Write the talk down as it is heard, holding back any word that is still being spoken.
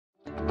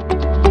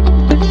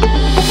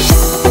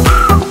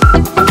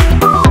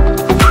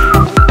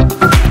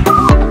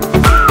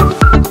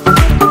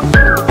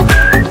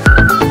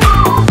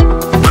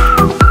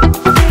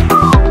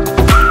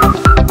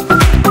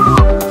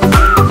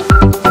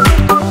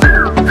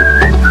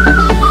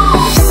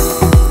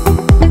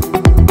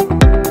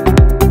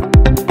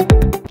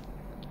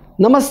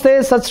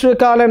Namaste, Sat Sri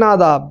Akal and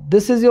Adab.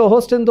 This is your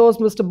host and host,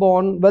 Mr.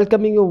 Bond,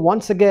 welcoming you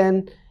once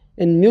again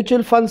in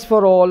Mutual Funds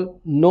for All,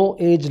 No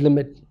Age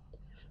Limit.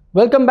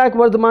 Welcome back,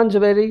 Vardhaman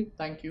Javeri.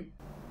 Thank you.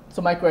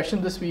 So my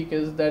question this week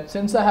is that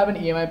since I have an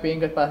EMI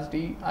paying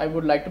capacity, I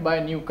would like to buy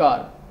a new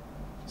car.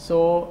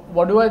 So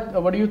what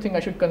do you think I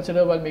should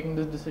consider while making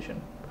this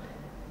decision?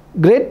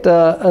 Great.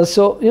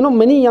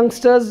 Many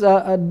youngsters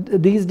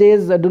these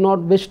days do not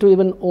wish to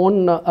even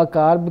own a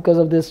car because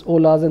of this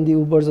Olas and the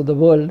Ubers of the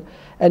world.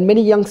 And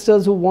many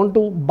youngsters who want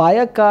to buy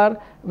a car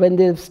when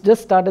they've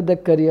just started their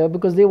career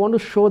because they want to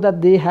show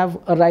that they have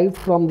arrived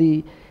from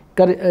the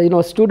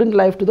student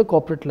life to the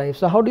corporate life.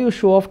 So how do you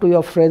show off to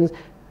your friends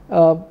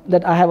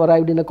that I have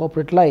arrived in a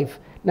corporate life?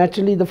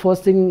 Naturally, the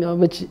first thing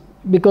which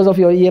because of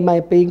your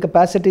EMI paying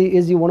capacity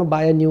is you want to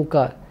buy a new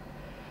car.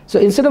 So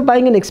instead of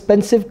buying an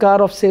expensive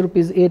car of say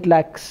rupees 8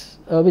 lakhs,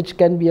 which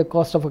can be a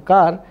cost of a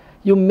car,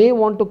 you may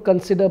want to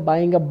consider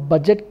buying a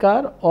budget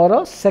car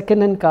or a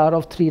second-hand car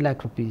of 3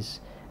 lakh rupees,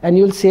 and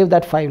you'll save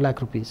that 5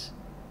 lakh rupees.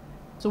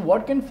 So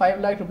what can 5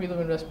 lakh rupees of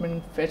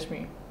investment fetch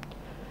me?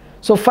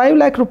 So 5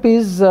 lakh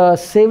rupees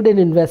saved and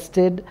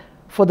invested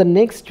for the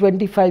next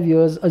 25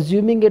 years,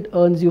 assuming it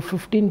earns you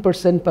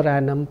 15% per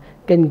annum,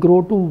 can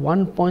grow to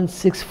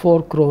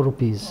 1.64 crore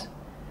rupees.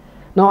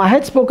 Now, I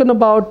had spoken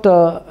about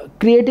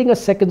creating a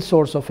second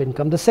source of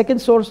income. The second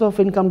source of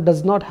income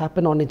does not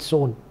happen on its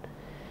own.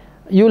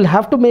 You will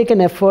have to make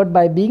an effort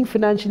by being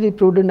financially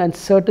prudent at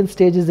certain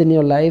stages in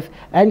your life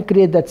and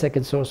create that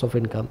second source of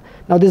income.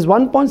 Now, this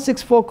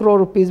 1.64 crore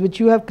rupees which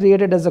you have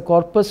created as a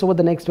corpus over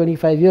the next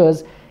 25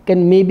 years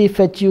can maybe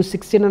fetch you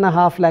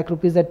 16.5 lakh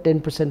rupees at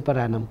 10% per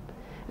annum.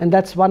 And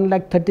that's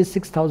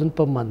 1,36,000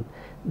 per month.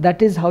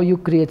 That is how you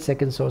create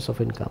second source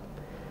of income.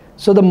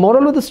 So the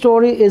moral of the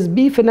story is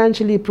be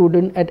financially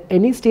prudent at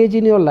any stage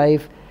in your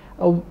life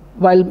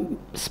while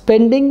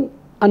spending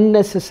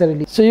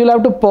unnecessarily. So you'll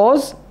have to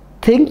pause,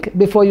 think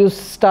before you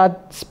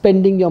start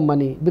spending your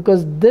money,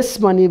 because this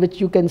money which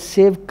you can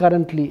save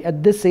currently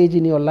at this age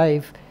in your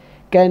life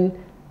can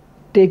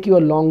take you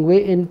a long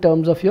way in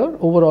terms of your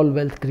overall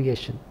wealth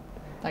creation.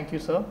 Thank you,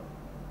 sir.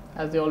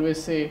 As they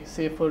always say,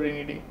 save for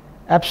rainy day.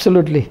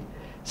 Absolutely.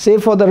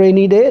 Save for the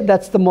rainy day.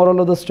 That's the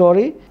moral of the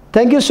story.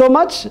 Thank you so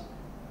much.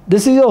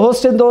 This is your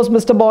host and host,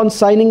 Mr. Bond,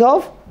 signing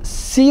off.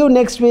 See you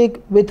next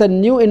week with a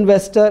new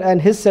investor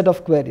and his set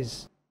of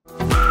queries.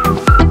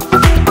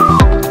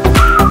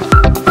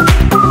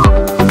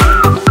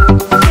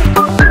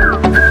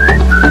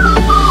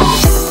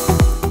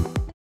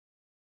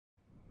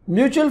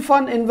 Mutual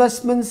fund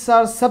investments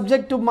are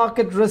subject to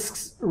market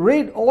risks.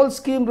 Read all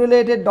scheme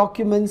related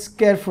documents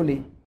carefully.